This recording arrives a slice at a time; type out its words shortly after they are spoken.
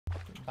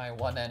My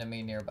one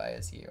enemy nearby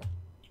is you.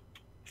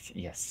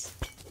 Yes.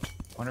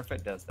 I wonder if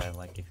it does that,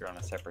 like if you're on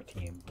a separate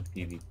team with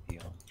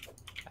PvP on.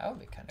 That would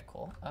be kind of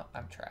cool. Oh,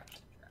 I'm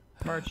trapped.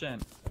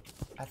 Merchant.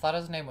 I thought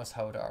his name was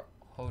Hodor.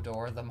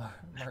 Hodor the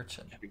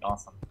merchant. That'd be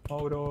awesome.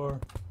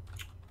 Hodor.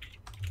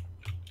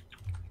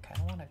 I kind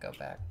of want to go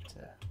back to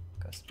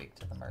go speak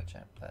to the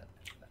merchant, but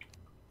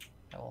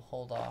I will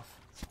hold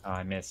off. Oh,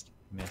 I missed.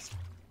 Missed.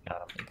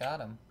 Got him. You got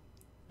him.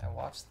 I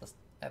watched the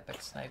epic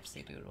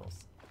snipesy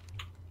doodles.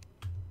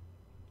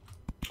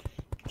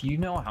 Do you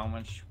know how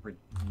much,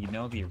 you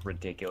know the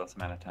ridiculous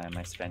amount of time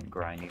I spent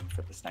grinding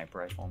for the sniper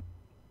rifle?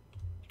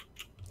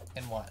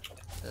 In what?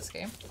 This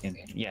game?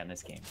 Yeah, in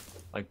this game.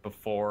 Like,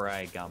 before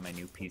I got my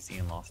new PC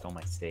and lost all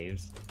my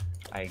saves,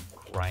 I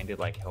grinded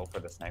like hell for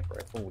the sniper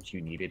rifle, which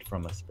you needed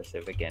from a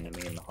specific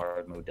enemy in the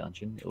hard mode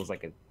dungeon. It was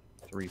like a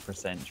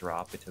 3%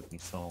 drop. It took me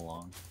so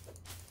long.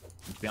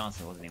 And to be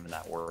honest, it wasn't even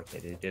that worth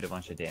it. It did a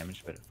bunch of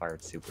damage, but it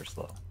fired super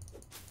slow.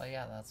 Well,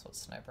 yeah, that's what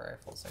sniper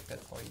rifles are good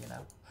for, you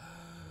know?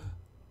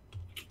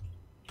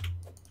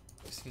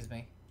 Excuse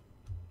me.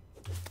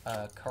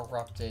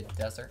 Corrupted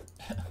desert.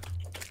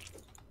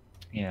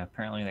 Yeah,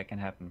 apparently that can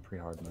happen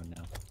pre-hard mode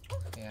now.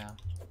 Yeah.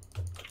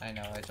 I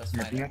know, I just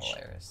find it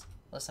hilarious.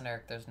 Listen,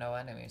 Eric, there's no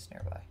enemies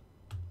nearby.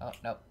 Oh,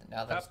 nope,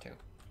 now there's two.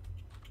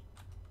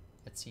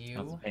 It's you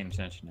I wasn't paying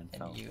attention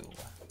and you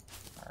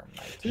are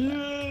my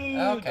team.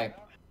 Okay.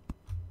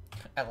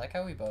 I like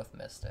how we both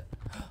missed it.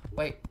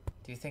 Wait,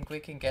 do you think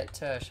we can get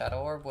to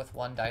Shadow Orb with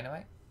one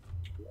dynamite?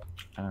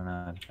 I don't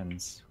know, it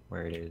depends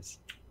where it is.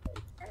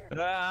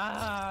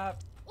 Ah!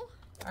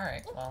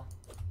 Alright, well.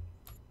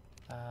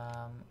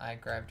 I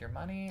grabbed your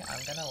money. I'm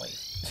gonna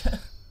leave.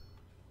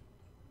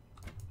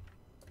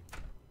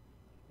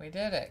 We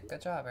did it.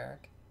 Good job,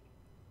 Eric.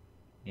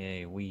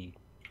 Yay, we.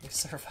 You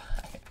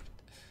survived.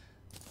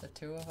 The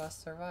two of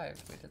us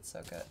survived. We did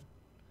so good.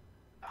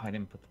 Oh, I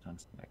didn't put the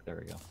tungsten back. There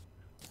we go.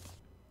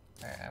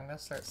 Alright, I'm gonna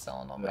start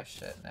selling all my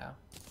shit now.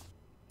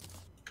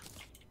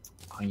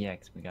 Oh yeah,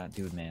 'cause we got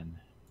Dude Man.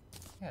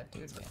 Yeah,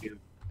 Dude Man.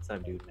 What's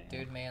up, Dude Man?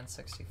 Dude Man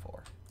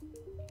 64.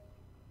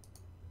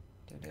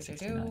 Do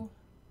 69.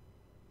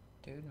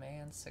 Dude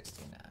Man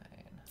 69.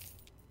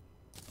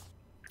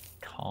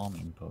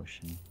 Calming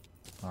potion.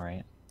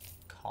 Alright.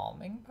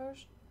 Calming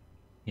potion?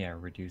 Yeah,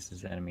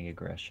 reduces enemy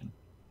aggression.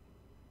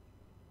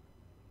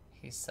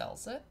 He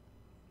sells it?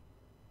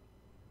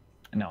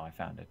 No, I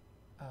found it.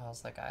 Oh, I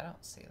was like, I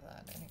don't see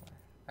that anywhere.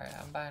 Alright,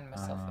 I'm buying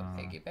myself a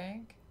piggy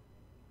bank.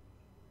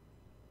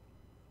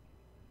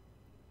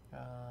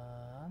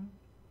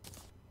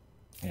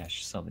 Yeah, I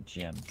should sell the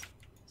gems.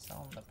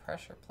 Selling the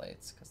pressure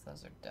plates, because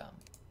those are dumb.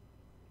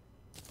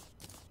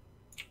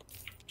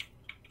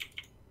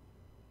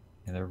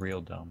 Yeah, they're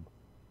real dumb.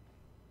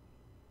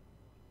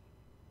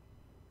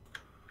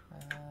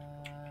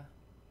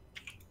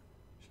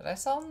 Should I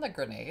sell them the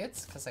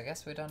grenades? Because I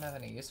guess we don't have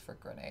any use for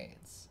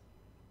grenades.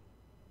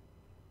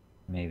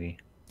 Maybe.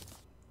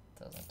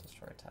 Doesn't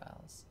destroy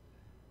tiles.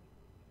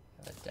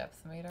 I have a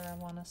depth meter I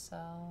want to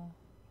sell.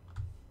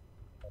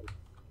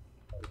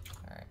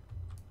 Alright.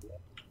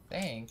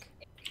 Think.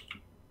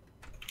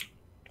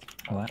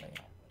 What?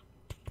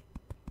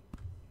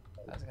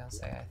 I was gonna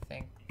say, I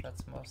think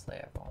that's mostly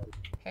everyone.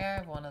 Hey, I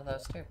have one of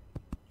those too.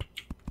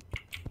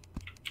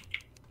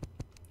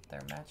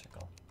 They're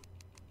magical.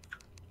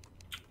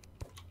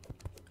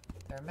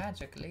 They're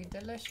magically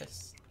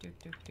delicious. Do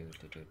do do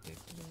do do do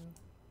do.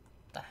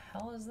 The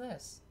hell is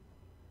this?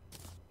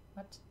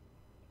 What?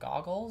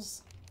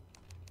 Goggles?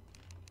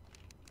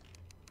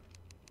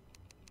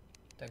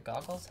 Do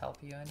goggles help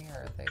you any,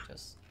 or are they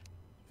just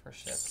for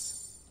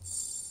shits?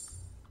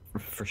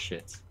 For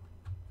shits.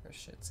 For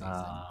shitsies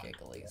and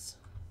gigglies.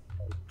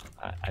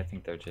 I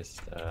think they're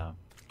just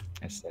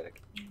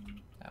aesthetic.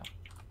 Oh.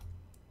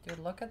 Dude,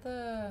 look at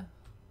the...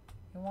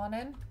 You want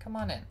in? Come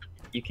on in.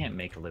 You can't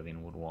make a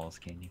living wood walls,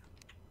 can you?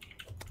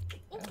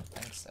 I don't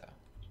think so.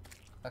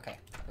 Okay,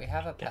 we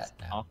have a pet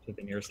now. Off to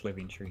the nearest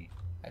living tree.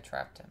 I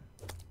trapped him.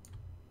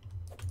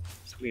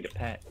 Sweet, a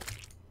pet.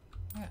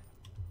 Yeah.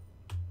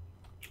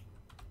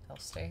 He'll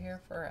stay here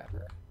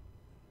forever.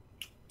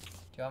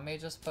 Do you want me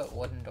to just put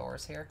wooden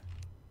doors here?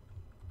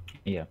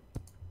 Yeah.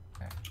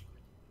 Alright.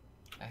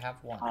 I have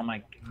one. Oh my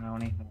god, I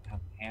don't even have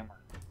a hammer.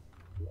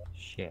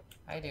 Shit.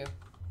 I do.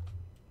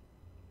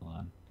 Hold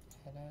on.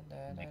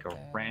 Make a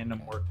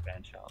random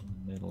workbench out in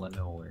the middle of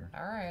nowhere.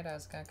 Alright, I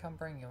was gonna come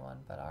bring you one,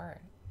 but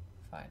alright.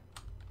 Fine.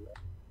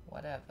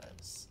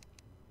 Whatevers.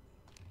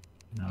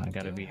 No, I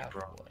gotta be a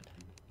grown wood.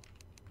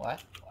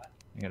 What?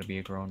 I gotta be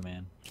a grown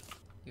man.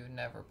 You've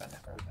never been a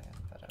grown man,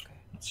 but okay.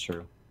 That's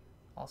true.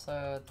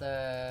 Also,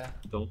 the...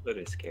 Adulthood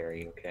is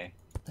scary, okay?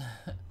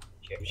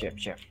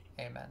 Chip.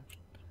 Amen.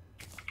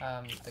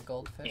 The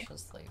goldfish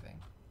is leaving.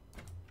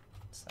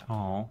 So...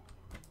 Oh.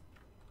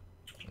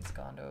 He's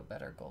gone to a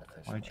better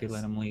goldfish. Why'd you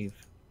let him leave?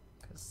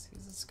 Because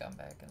he's a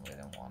scumbag and we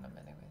didn't want him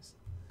anyways.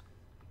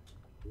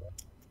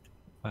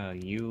 Well,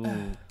 you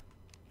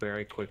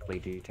very quickly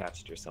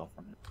detached yourself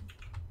from him.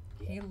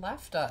 He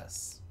left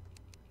us.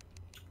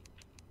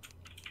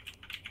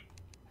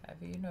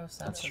 Have you no sense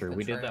That's of true.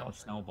 We did that betrayal? with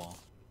Snowball.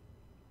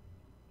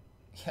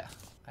 Yeah,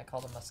 I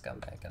called him a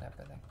scumbag and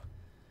everything.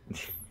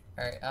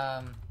 Alright,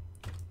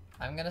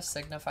 I'm gonna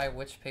signify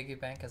which piggy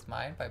bank is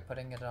mine by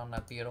putting it on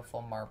a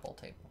beautiful marble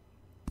table.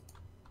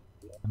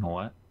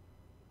 What?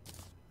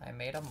 I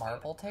made a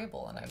marble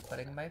table and I'm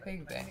putting my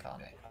piggy bank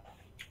on it.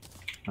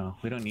 Oh,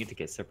 we don't need to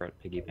get separate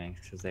piggy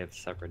banks because they have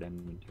separate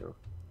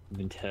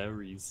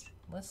inventories.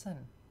 Listen,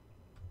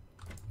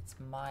 it's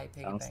my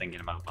piggy bank. I was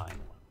thinking about buying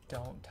one.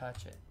 Don't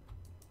touch it.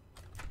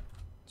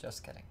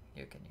 Just kidding,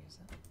 you can use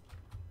it.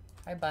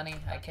 Hi Bunny,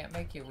 I can't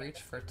make you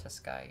reach for to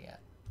sky yet.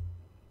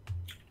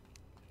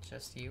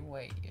 Just you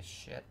wait, you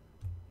shit.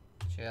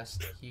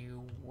 Just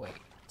you wait.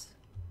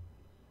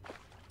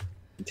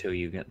 Until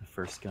you get the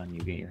first gun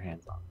you get your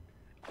hands on.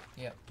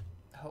 Yep.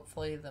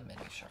 Hopefully the mini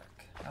shark.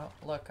 Oh,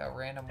 look, a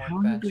random How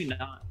workbench.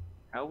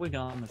 have we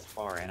gone this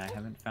far and I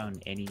haven't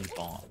found any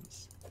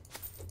bombs?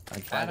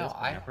 Like, I by know, this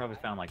point, I probably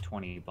found like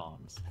 20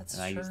 bombs. That's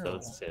and I used true.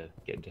 those to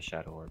get into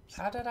shadow orbs.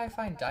 How did I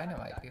find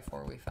dynamite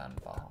before we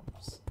found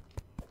bombs?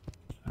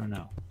 I don't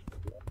know.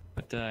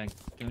 But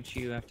don't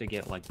you have to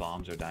get like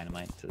bombs or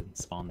dynamite to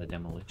spawn the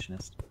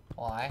demolitionist?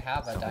 Well, I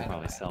have a We'll dynamite.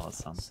 probably sell us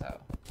some. So.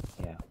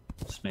 Yeah.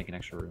 Just make an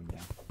extra room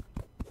now.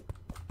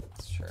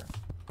 It's true.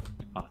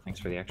 Oh, thanks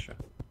for the extra.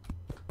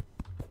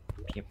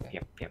 Yep,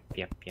 yep, yep,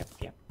 yep, yep,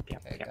 yep,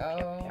 yep, Okay, yep,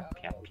 go. yep,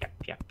 yep, yep,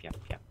 yep, yep,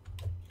 yep.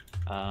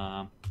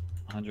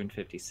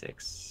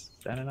 156. Is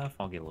that enough?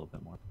 I'll get a little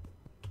bit more.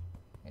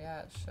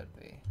 Yeah, it should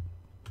be.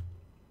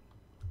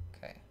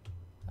 Okay.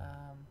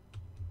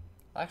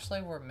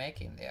 Actually, we're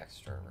making the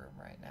extra room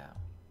right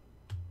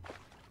now.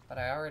 But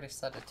I already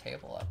set a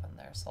table up in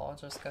there, so I'll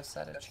just go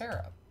set a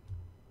chair up.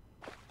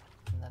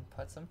 And then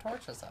put some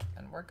torches up,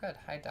 and we're good.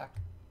 Hi, Duck.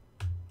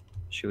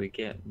 Should we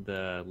get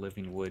the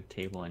living wood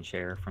table and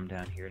chair from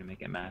down here to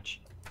make it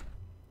match?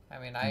 I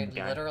mean, I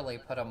literally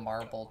put a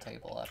marble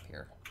table up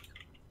here.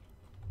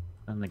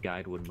 Then the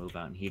guide would move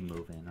out and he'd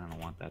move in. I don't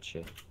want that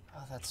shit.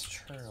 Oh, that's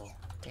true.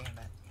 Damn it.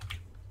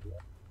 I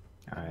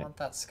Alright. don't want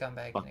that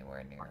scumbag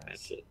anywhere near us.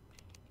 That's it.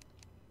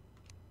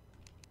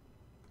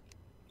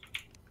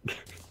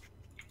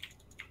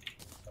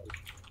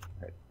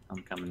 Alright,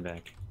 I'm coming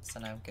back. So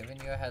now I'm giving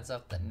you a heads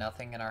up that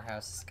nothing in our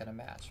house is gonna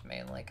match,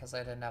 mainly because I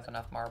didn't have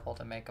enough marble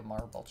to make a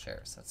marble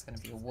chair, so it's gonna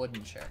be a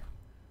wooden chair.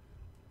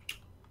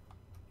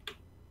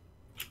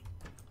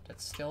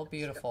 It's still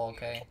beautiful,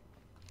 okay?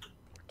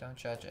 Don't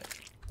judge it.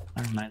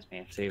 That reminds me,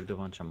 I've saved a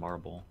bunch of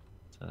marble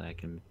so that I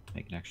can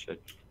make an extra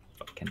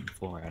fucking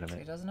floor out of See,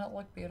 it. doesn't it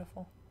look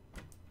beautiful?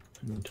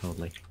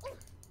 Totally.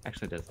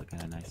 Actually, it does look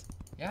kind of nice.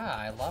 Yeah,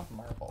 I love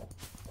marble.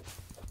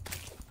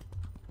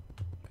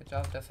 Good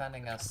job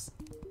defending us.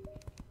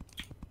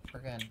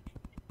 Friggin'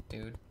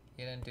 dude,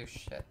 you didn't do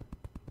shit.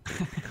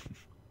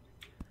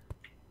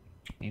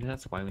 Maybe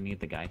that's why we need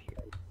the guy here.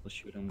 We'll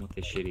shoot him with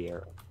a shitty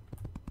arrow.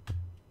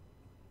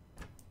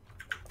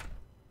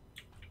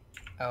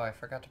 Oh, I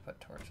forgot to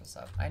put torches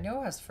up. I knew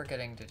I was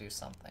forgetting to do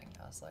something.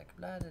 I was like,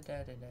 blah, da,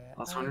 da, da, da. I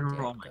was wondering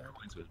where all my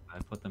coins was. I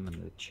put them in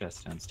the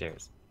chest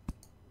downstairs.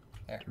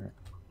 There.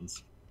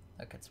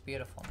 Look, it's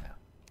beautiful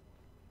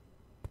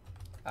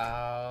now.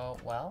 Oh,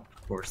 well.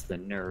 Of course, the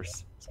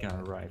nurse is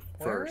gonna arrive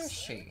Where first. is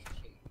she?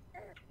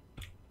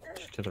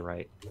 To the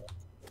right.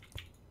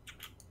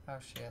 Oh,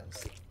 she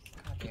is.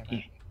 God damn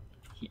it.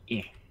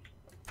 Yeah.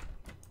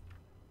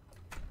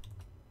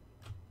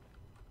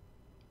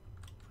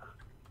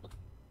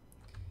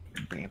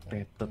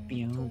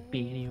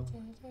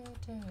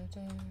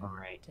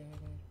 Alright.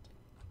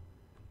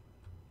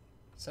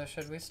 So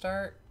should we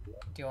start?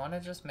 Do you want to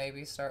just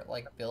maybe start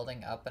like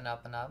building up and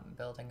up and up and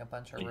building a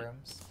bunch of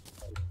rooms?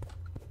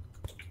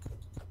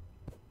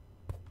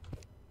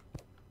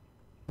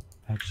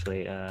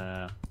 Actually,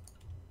 There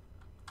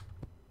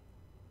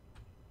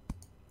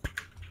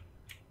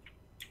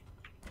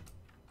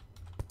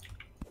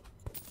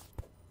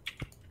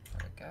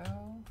we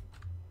go.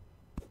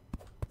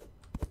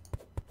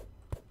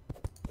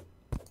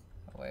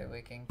 That way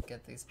we can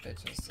get these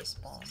bitches to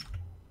spawn.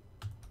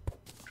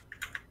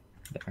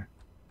 there.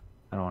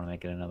 I don't want to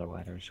make it another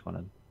ladder, I just want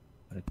to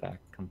put it back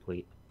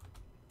complete.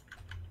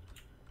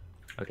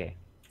 Okay.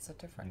 It's a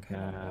different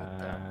kind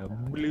of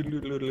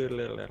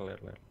wood though.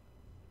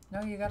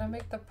 No, you gotta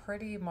make the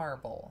pretty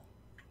marble.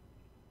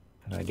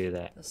 How do I do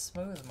that? The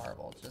smooth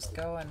marble. Just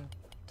go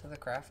into the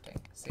crafting.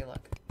 See,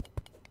 look.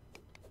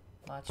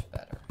 Much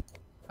better.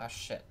 Oh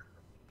shit.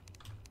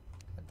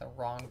 Had the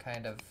wrong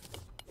kind of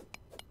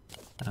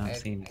I don't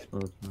see any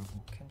smooth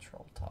marble.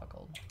 control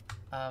toggled.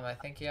 I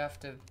think you have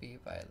to be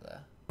by the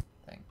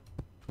thing.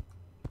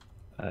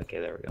 Okay,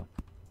 there we go.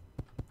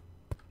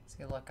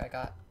 See, look, I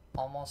got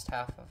almost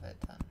half of it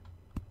done.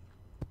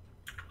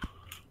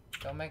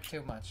 Don't make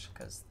too much,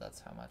 because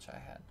that's how much I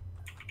had.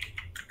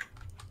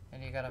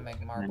 And you gotta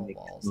make marble Make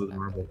walls. smooth And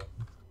marble.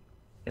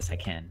 Yes, I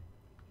can.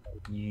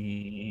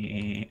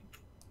 Yeah.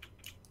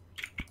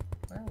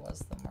 where was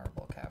the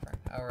marble cavern?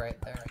 Oh, right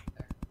there.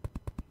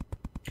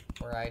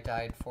 Where I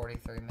died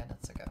 43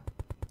 minutes ago.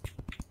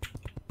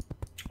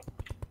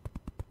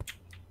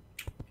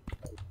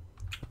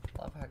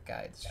 Love how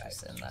guides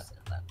just in that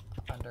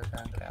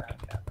underground cavern.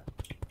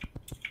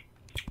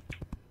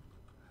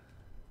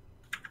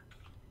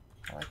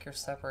 like your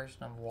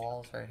separation of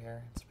walls right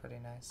here. It's pretty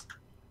nice.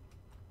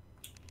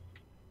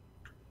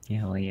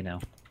 Yeah, well, you know.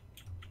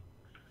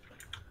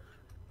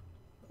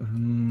 Do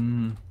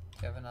you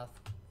have enough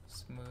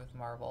smooth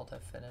marble to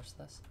finish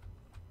this?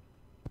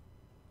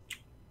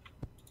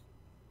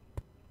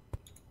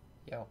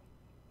 Yo.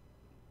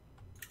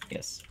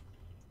 Yes.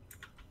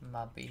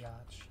 My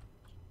biatch.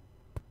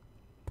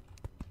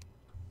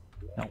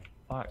 No,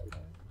 fuck.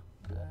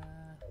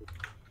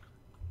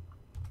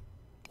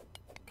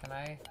 Can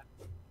I?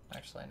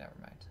 Actually, never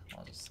mind.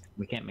 I'll just...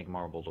 We can't make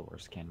marble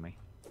doors, can we?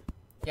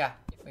 Yeah,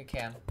 we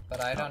can.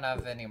 But I don't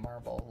have any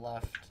marble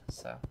left,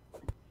 so...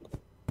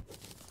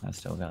 I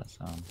still got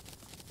some.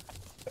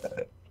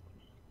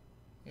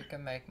 You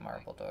can make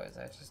marble doors,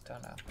 I just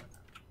don't know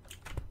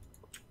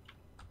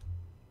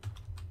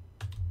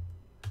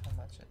how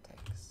much it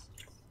takes.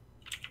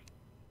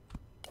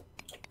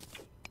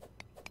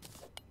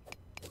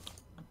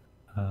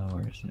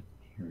 Where is it?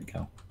 Here we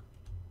go.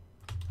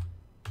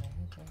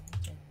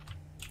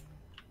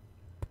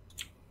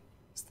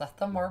 Is that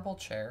the marble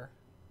chair?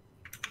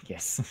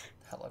 Yes.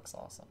 That looks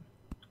awesome.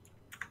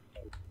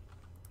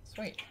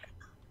 Sweet.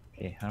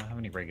 Okay, I don't have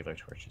any regular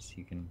torches.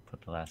 You can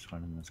put the last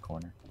one in this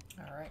corner.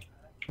 Alright.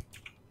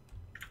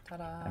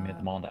 Ta-da! I made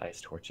them all into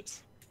ice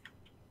torches.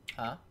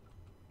 Huh?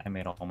 I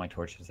made all my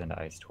torches into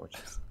ice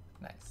torches.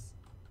 Nice.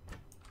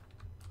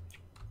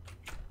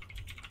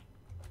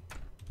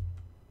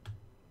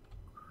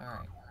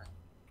 Alright.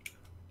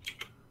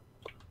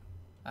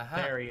 Aha!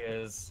 There he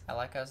is. I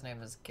like how his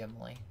name is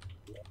Gimli.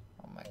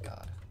 Oh my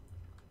god.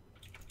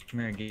 Come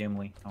here,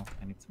 Gimli. Oh,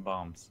 I need some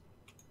bombs.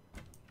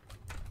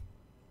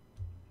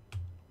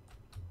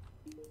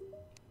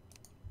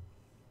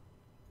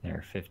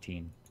 There,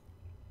 15.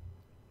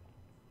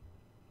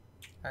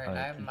 Alright,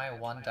 I have my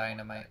one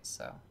dynamite,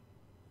 so...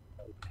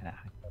 Yeah.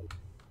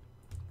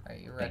 Are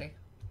you ready?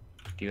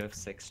 Do you have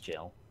 6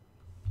 gel?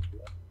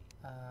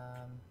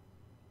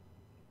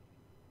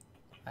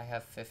 I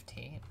have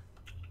 15.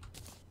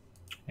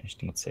 I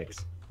just need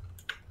 6.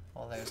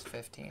 Well, there's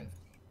 15.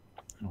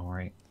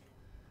 Alright.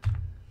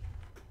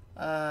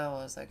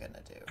 What was I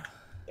gonna do?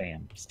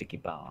 Bam. Sticky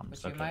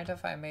bombs. Would you mind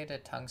if I made a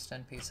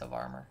tungsten piece of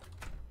armor?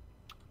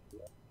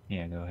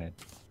 Yeah, go ahead.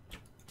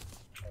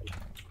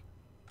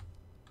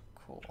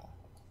 Cool.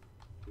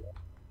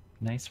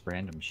 Nice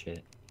random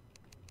shit.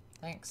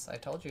 Thanks. I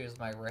told you it was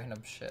my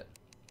random shit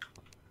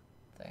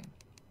thing.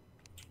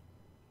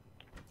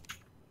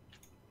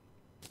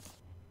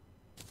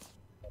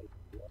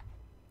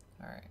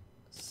 Alright,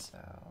 so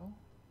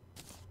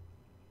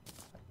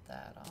put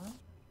that on.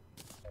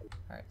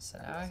 Alright, so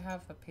now I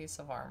have a piece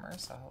of armor,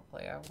 so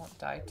hopefully I won't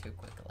die too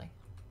quickly.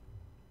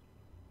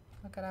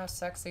 Look at how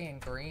sexy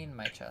and green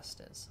my chest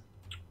is.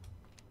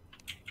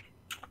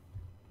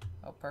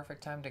 Oh,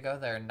 perfect time to go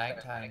there,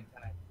 nighttime.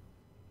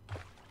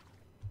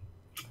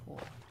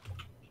 Cool.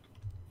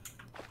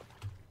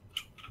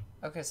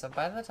 Okay, so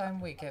by the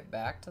time we get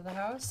back to the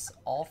house,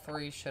 all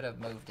 3 should have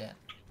moved in.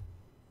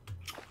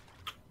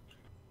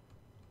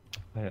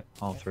 Wait,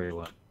 all 3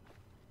 what?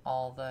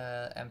 All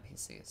the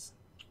NPCs.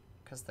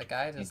 Because the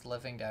guide is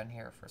living down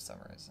here for some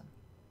reason.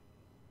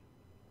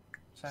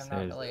 Which I'm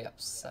not really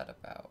upset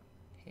about.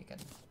 He can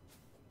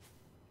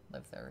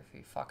live there if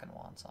he fucking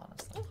wants,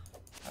 honestly.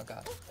 Oh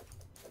god.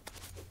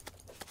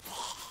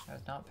 I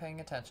was not paying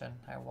attention.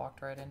 I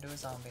walked right into a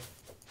zombie.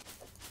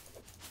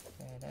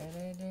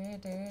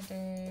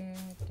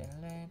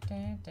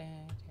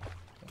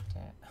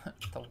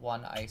 The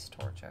one ice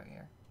torch out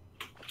here.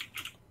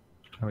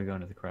 Are we going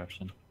to the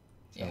corruption?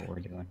 Is that what we're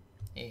doing?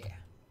 Yeah.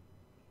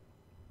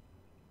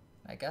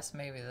 I guess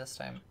maybe this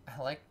time...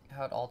 I like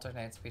how it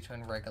alternates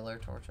between regular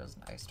torches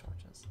and ice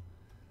torches.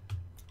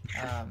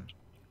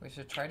 We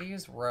should try to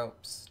use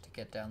ropes to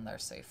get down there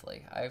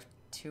safely. I have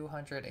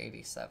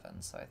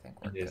 287, so I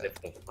think we're good. As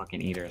if the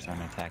fucking eaters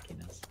aren't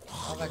attacking us.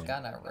 Well, they're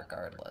gonna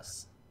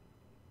regardless.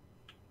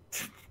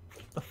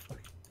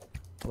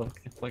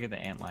 Look at the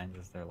ant lines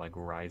as they're like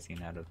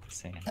rising out of the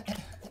sand.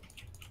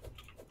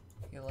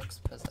 He looks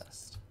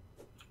possessed.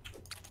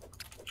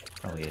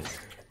 Probably is.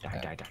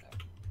 Die.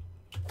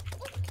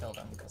 Killed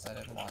him because I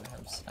didn't want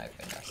him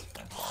sniping us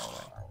from far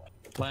away.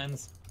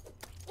 Lens.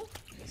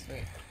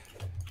 Sweet.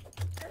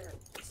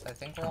 So I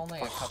think we're only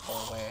a couple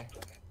away.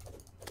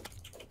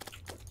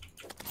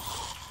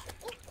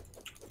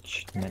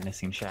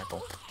 Menacing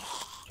shackle.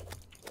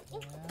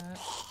 Yeah.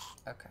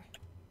 Okay.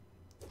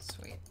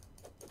 Sweet.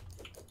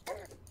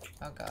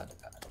 Oh god.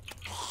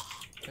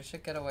 We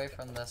should get away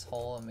from this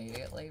hole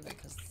immediately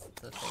because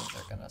the things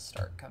are gonna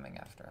start coming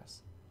after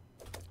us.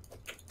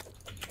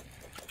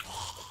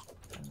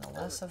 And the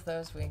less of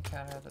those we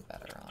encounter, the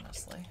better,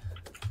 honestly.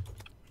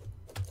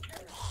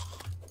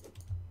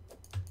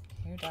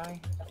 Can you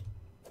die?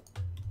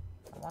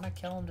 I want to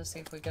kill him to see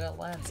if we get a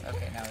lens.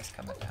 Okay, now he's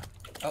coming down.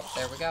 Oh,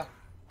 there we go.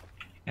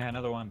 Yeah,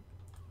 another one.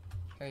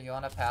 Here, you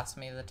want to pass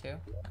me the 2?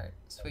 Alright,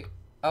 sweet.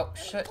 Oh,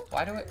 shit.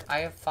 Why do I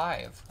have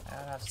 5. I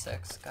don't have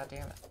 6. God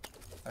damn it.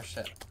 Oh,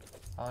 shit.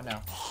 Oh,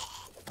 no.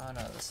 Oh,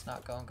 no. This is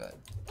not going good.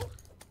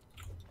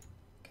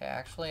 Okay,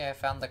 actually I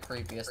found the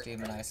creepiest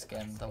demon eye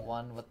skin, the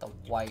one with the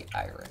white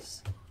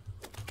iris.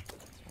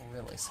 It's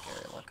really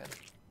scary looking.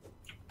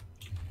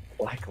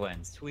 Black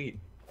lens, sweet.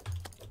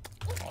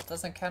 Well, it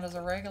doesn't count as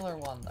a regular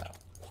one though.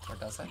 Or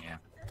does it? Yeah.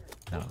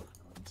 No.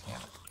 Yeah.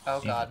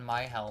 Oh god,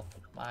 my health.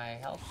 My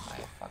health, my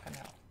fucking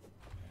health.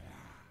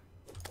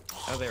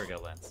 Oh, there we go,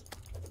 lens.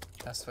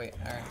 Oh sweet,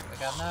 alright, we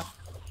got enough.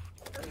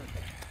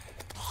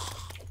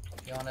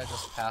 You wanna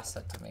just pass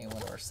it to me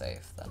when we're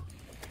safe then?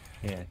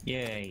 Yeah.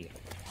 Yay.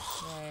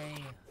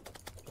 Yay.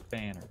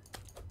 Banner.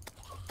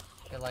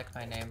 You like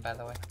my name, by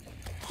the way?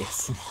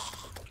 Yes.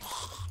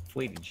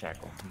 Fleeting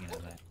shackle. You know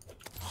that.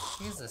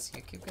 Jesus,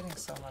 you keep getting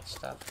so much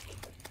stuff.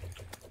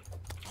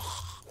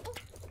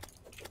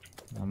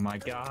 Oh my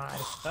god.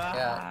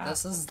 Yeah,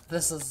 this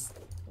is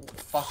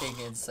fucking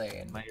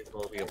insane. Might as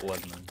well be a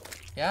blood moon.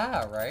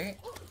 Yeah, right?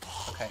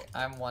 Okay,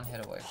 I'm one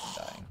hit away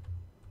from dying.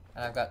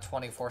 And I've got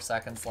 24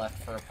 seconds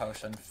left for a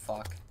potion.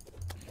 Fuck.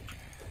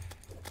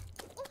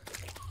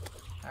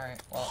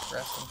 Alright, well,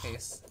 rest in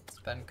peace. It's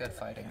been good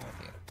fighting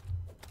with you.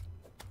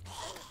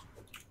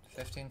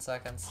 15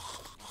 seconds.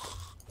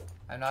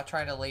 I'm not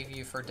trying to leave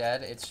you for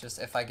dead, it's just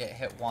if I get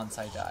hit once,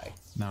 I die.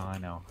 No, I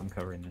know. I'm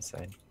covering this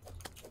side.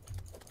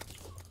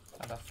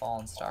 Found a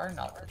fallen star,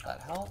 not that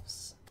that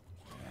helps.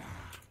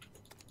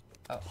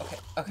 Oh, okay,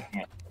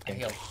 okay. I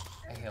healed.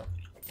 I healed.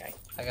 Okay.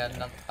 I got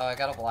another. Oh, I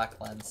got a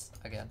black lens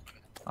again.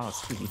 Oh,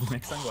 sweet. You can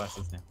make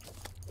sunglasses now.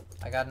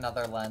 I got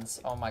another lens.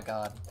 Oh my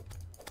god.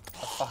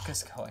 What the fuck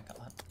is going on?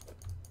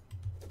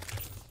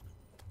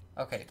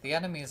 Okay, the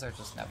enemies are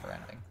just never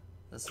ending.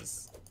 This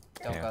is...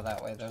 Don't go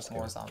that way, there's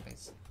more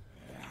zombies.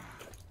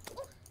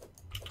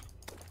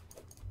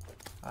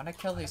 I wanna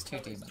kill these two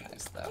demon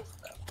eyes, though.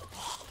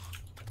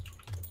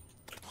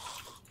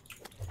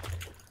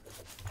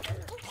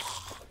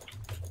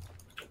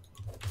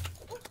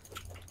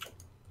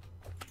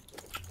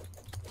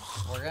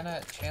 We're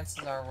gonna...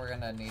 Chances are we're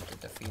gonna need to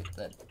defeat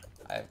the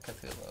Eye of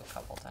Cthulhu a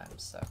couple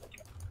times, so...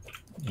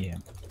 Yeah.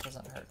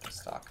 Doesn't hurt to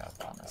stock up,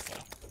 honestly.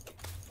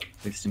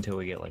 At least until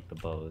we get, like, the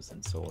bows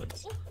and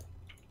swords.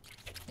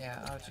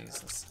 Yeah, oh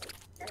Jesus.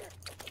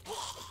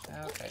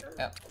 Okay,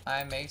 yep,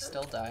 I may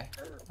still die.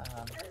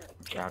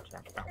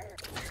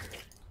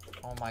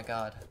 Oh my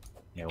god.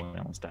 Yeah, we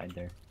almost died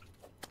there.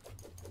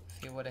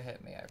 If he would have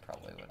hit me, I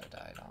probably would have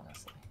died,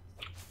 honestly.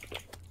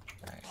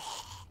 Alright.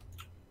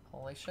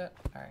 Holy shit,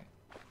 alright.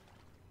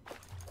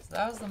 So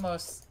that was the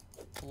most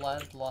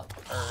blood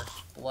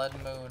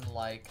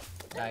moon-like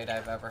night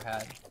I've ever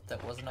had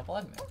that wasn't a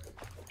blood moon.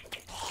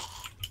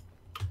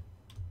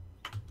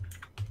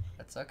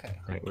 It's okay.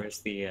 Right, where's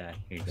the, here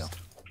you go.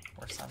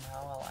 We're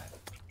somehow alive.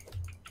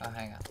 Oh,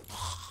 hang on.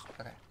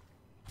 Okay.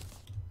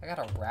 I got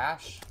a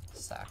rash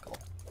sackle.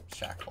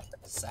 Shackle.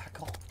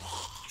 Sackle.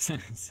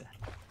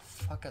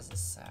 Fuck is a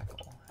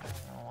sackle? I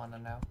don't want to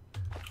know.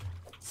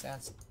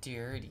 Sounds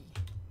dirty.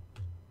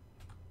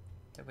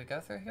 Did we go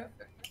through here?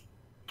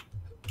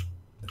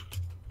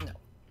 No.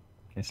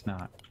 Guess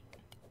not.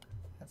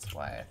 That's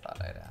why I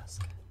thought I'd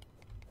ask.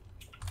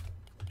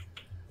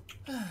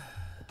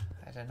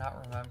 I did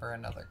not remember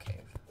another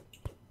cave.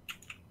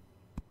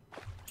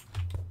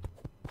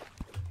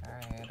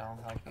 Alright, I'll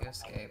help you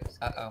escape.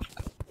 Uh-oh.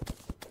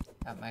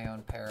 At my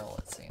own peril,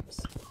 it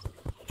seems.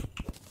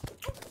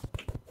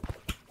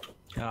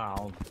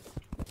 Oh,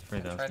 for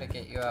I'll those. try to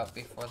get you out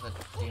before the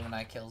demon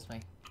eye kills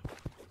me.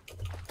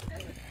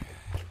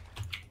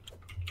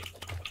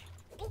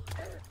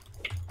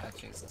 Oh,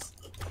 Jesus.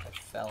 I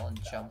fell and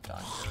jumped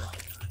on your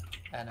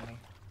enemy.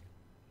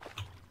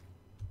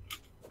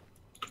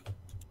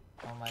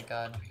 Oh my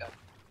god.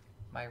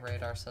 My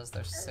radar says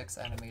there's 6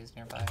 enemies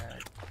nearby.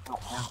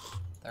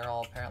 They're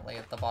all apparently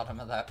at the bottom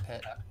of that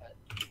pit.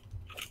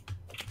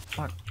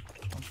 Fuck.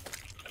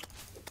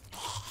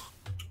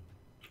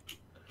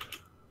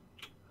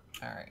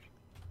 Alright.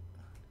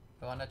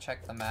 You wanna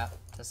check the map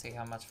to see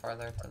how much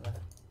farther to the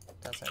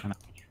desert?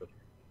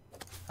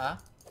 Huh?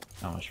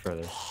 Not much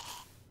further.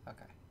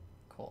 Okay.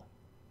 Cool.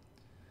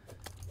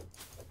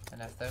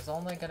 And if there's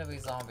only gonna be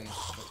zombies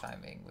for the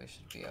time being, we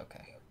should be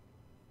okay.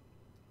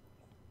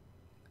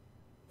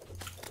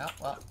 Oh,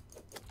 well.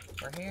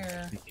 We're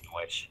here.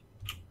 Wish.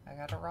 I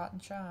got a rotten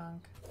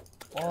chunk.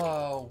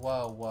 Whoa,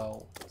 whoa,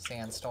 whoa.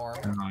 Sandstorm.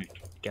 Oh,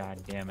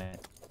 god damn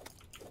it.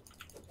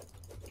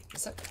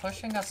 Is it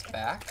pushing us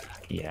back?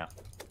 Yeah.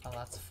 Oh,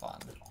 that's fun.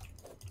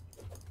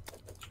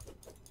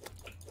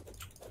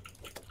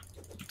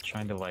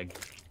 Trying to, like,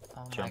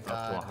 Oh my jump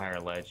up to a god. higher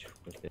ledge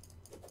with it.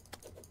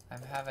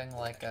 I'm having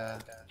like a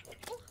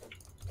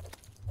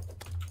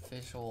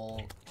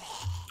visual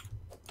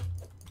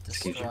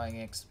destroying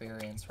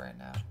experience right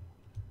now.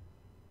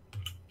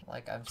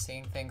 Like, I'm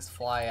seeing things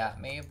fly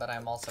at me, but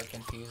I'm also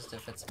confused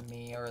if it's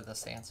me or the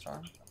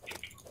sandstorm.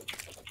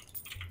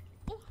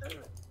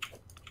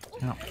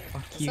 No,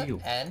 fuck Does you.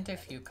 it end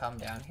if you come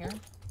down here?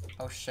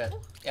 Oh shit.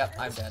 Yep,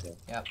 I'm dead.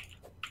 Yep.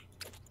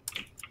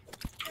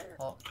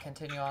 Well,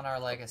 continue on our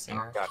legacy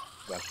here. God.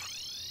 Yep.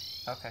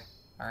 Okay,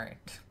 alright.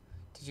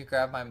 Did you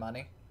grab my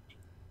money?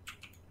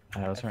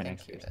 I was I right think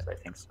next to you you, did. so I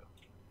think so.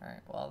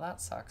 Alright, well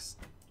that sucks.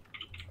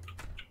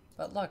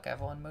 But look,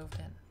 everyone moved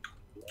in.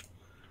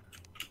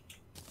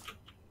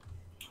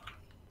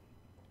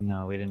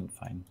 No, we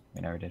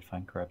never did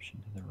find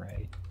corruption to the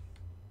right.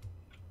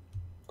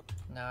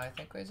 No, I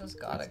think we just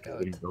gotta go We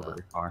to didn't go the...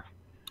 very far.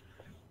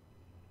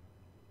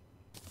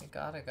 We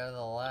gotta go to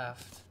the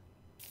left.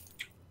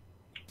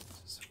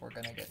 Just we're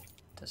gonna get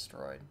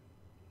destroyed.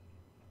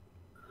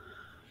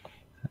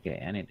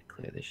 Okay, I need to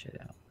clear this shit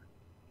out.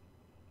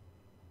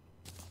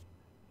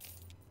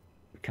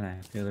 Can I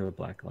have the other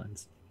black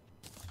lens?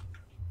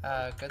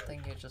 Good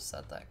thing you just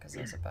said that, because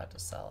I was about to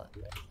sell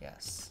it.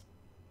 Yes.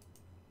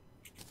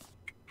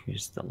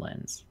 Here's the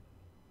lens.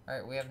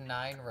 Alright, we have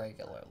 9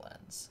 regular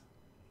lens.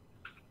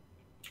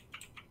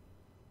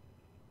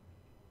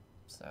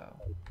 So,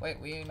 wait,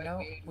 we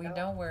know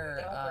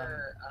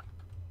where,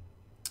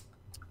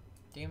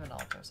 demon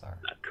altars are.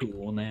 Not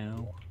cool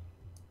now.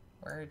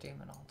 Where are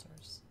demon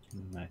altars?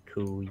 Not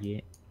cool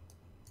yet.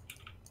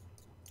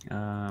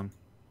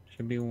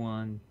 Should be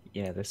one.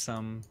 Yeah, there's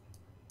some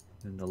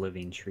in the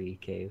living tree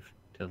cave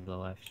to the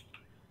left.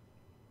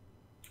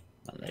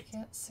 I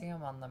can't see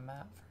them on the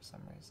map for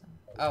some reason.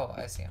 Oh,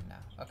 I see them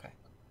now. Okay.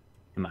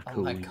 Am I Oh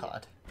cool my yet?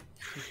 god.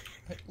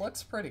 It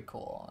looks pretty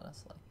cool,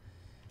 honestly.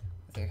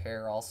 With your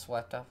hair all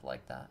swept up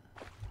like that.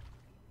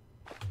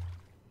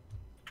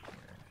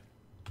 Your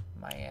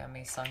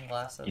Miami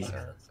sunglasses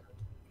or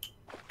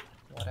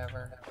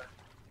whatever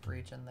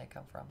region they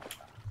come from.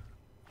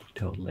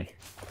 Totally.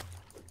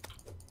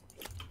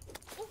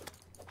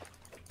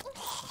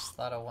 Just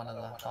thought of one of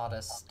the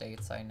hottest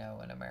states I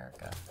know in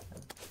America.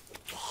 And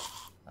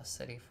a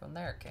city from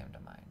there came to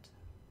mind.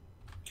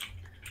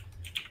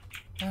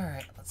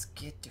 Alright, let's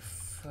get the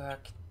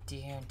fuck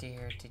down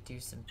there to do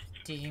some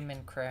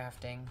demon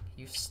crafting.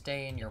 You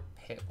stay in your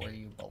pit where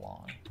you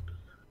belong.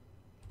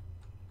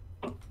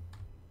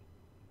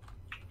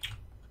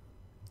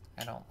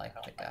 I don't like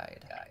the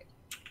guide.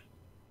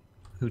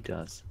 Who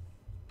does?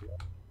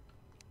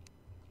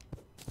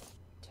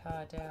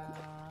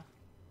 Ta-da!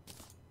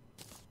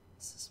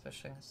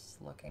 Suspicious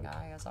looking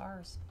eye as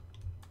ours.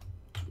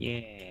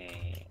 Yeah.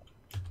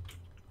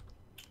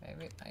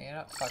 Maybe, you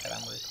know, fuck it,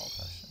 I'm recall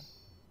questioning.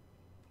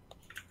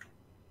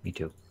 Me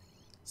too.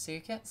 So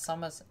you can't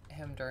summon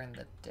him during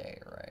the day,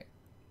 right?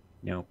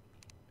 Nope.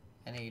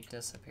 And he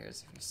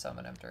disappears if you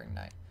summon him during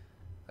night.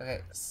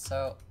 Okay,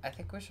 so I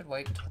think we should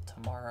wait until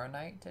tomorrow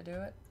night to do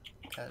it,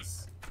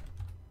 because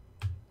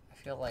I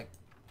feel like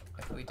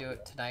if we do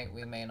it tonight,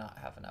 we may not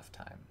have enough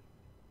time.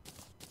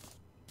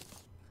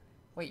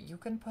 Wait, you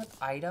can put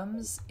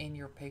items in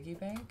your piggy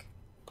bank?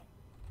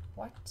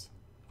 What?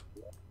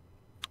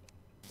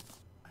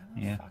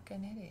 I'm a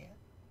fucking idiot.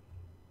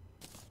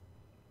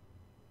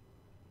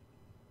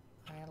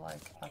 I,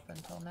 like, up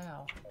until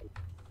now,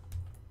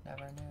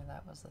 never knew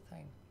that was the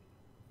thing.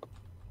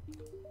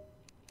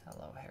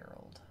 Hello,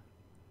 Harold.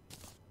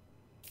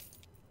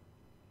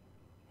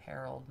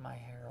 Harold, my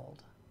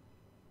Harold.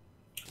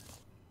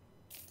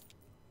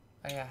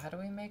 Oh yeah, how do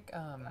we make,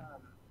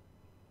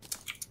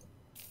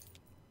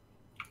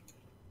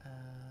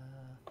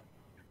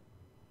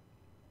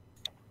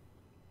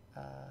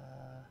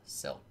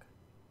 silk?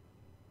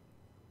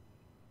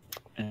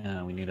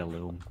 We need a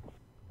loom.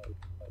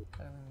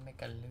 How do we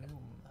make a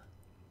loom?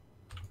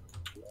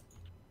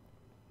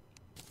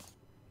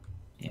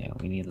 Yeah,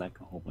 we need like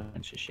a whole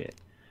bunch of shit.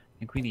 I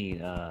think we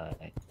need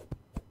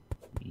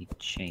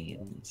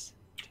chains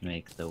to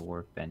make the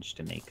workbench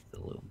to make the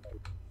loom.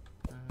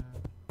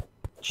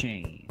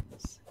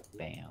 Chains.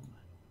 Bam.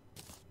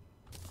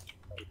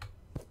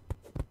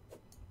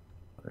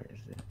 Where is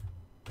it?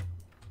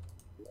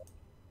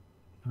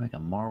 Like a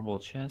marble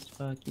chest?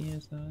 Fuck yeah,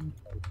 son.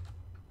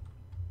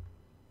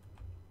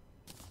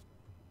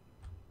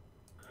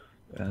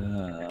 Time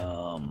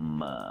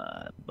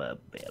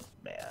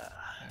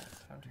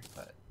to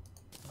put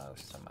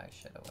most of my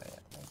shit away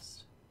at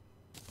least.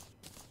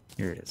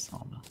 Here it is,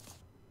 sawmill.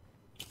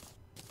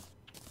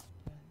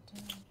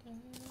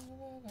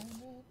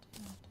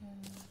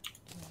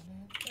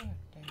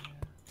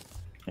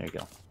 There you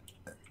go.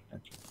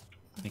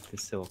 Make the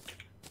silk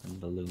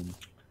and the loom.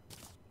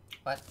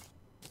 What?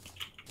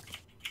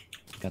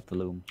 Got the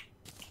loom.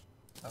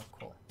 Oh,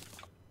 cool.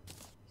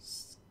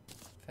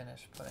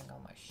 Finish putting all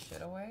my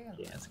shit away? And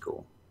yeah, it's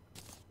cool.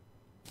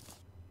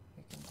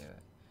 We can do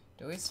it.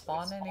 Do we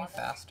spawn any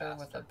faster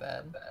with a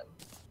bed?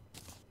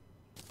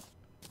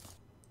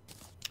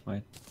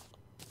 What?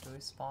 Do we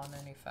spawn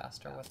any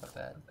faster with a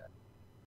bed?